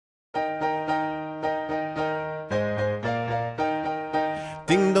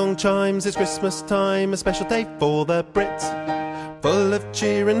chimes, it's Christmas time, a special day for the Brits. Full of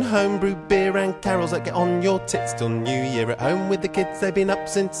cheer and home-brew beer and carols that get on your tits till New Year. At home with the kids, they've been up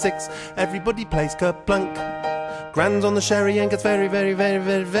since 6. Everybody plays Ker-Plunk. Gran's on the sherry and gets very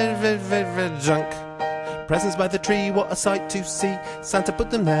drunk. Presents by the tree, what a sight to see. Santa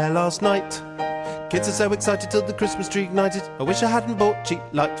put them there last night. Kids are so excited till the Christmas tree ignited. I wish I hadn't bought cheap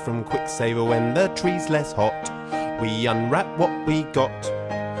lights from Kwik-Save when the tree's less hot. We unwrap what we got.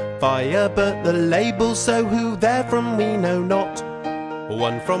 Fire burnt the label, so who they're from we know not.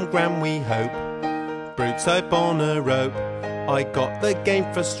 One from Gran we hope, Brutes hope on a rope. I got the game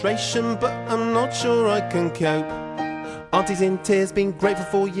frustration, but I'm not sure I can cope. Auntie's in tears, been grateful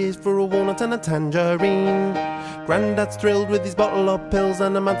for years for a walnut and a tangerine. Grandad's thrilled with his bottle of pills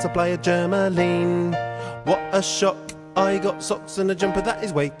and a month's supply of Germaline. What a shock, I got socks and a jumper that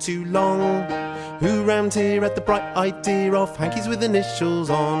is way too long. Who round here had the bright idea of hankies with initials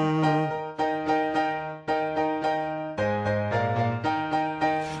on?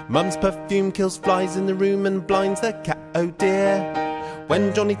 Mum's perfume kills flies in the room and blinds the cat, oh dear.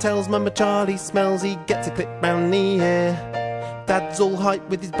 When Johnny tells Mum a Charlie smells, he gets a clip round the ear. Dad's all hype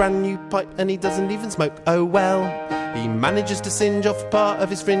with his brand new pipe and he doesn't even smoke, oh well. He manages to singe off part of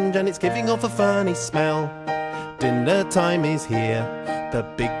his fringe and it's giving off a funny smell. Dinner time is here, the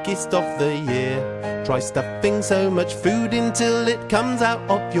biggest of the year. Try stuffing so much food until it comes out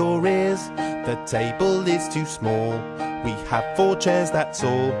of your ears. The table is too small, we have 4 chairs, that's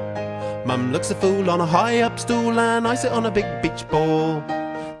all. Mum looks a fool on a high-up stool and I sit on a big beach ball.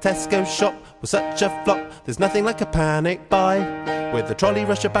 Tesco shop was such a flop, there's nothing like a panic buy. With the trolley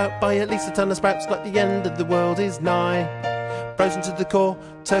rush about, buy at least a ton of sprouts like the end of the world is nigh. Frozen to the core,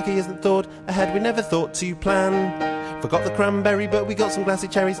 turkey isn't thawed, ahead we never thought to plan. Forgot the cranberry but we got some glassy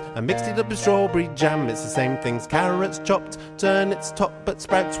cherries and mixed it up with strawberry jam. It's the same things, carrots chopped, turnips top, but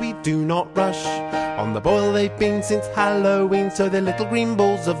sprouts we do not rush. On the boil they've been since Halloween, so they're little green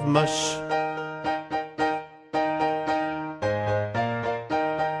balls of mush.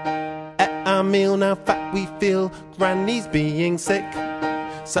 At our meal now fat we feel, Granny's being sick.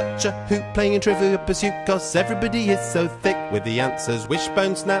 Such a hoot playing in Trivial Pursuit, cause everybody is so thick. With the answers,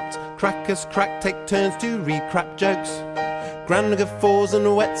 wishbone snapped, crackers cracked, take turns to read crap jokes. Gran guffaws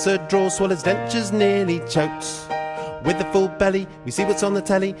and wets her draw, swallows dentures, nearly chokes. With a full belly, we see what's on the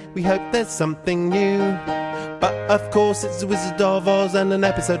telly, we hope there's something new. But of course it's the Wizard of Oz and an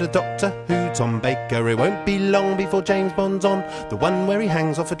episode of Doctor Who. Tom Baker, it won't be long before James Bond's on, the one where he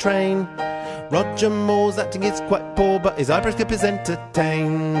hangs off a train. Roger Moore's acting is quite poor, but his eyebrows clip is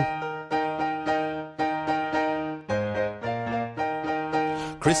entertain.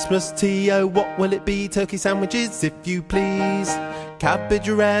 Christmas tea, oh what will it be? Turkey sandwiches if you please. Cabbage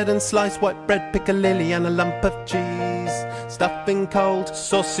red and sliced white bread, piccalilli and a lump of cheese. Stuffing cold,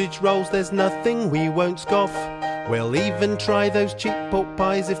 sausage rolls, there's nothing we won't scoff. We'll even try those cheap pork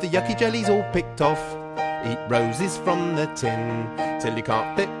pies if the yucky jelly's all picked off. Eat roses from the tin till you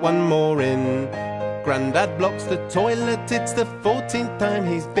can't fit one more in. Grandad blocks the toilet, it's the 14th time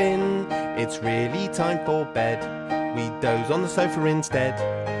he's been. It's really time for bed, we doze on the sofa instead.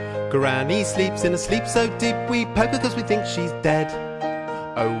 Granny sleeps in a sleep so deep we poke her cause we think she's dead.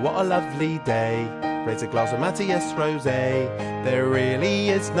 Oh what a lovely day, raise a glass of Matthias Rosé. There really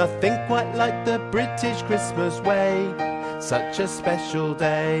is nothing quite like the British Christmas way. Such a special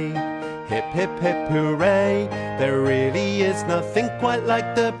day, hip hip hip hooray. There really is nothing quite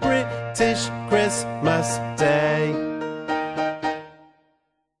like the British Christmas day.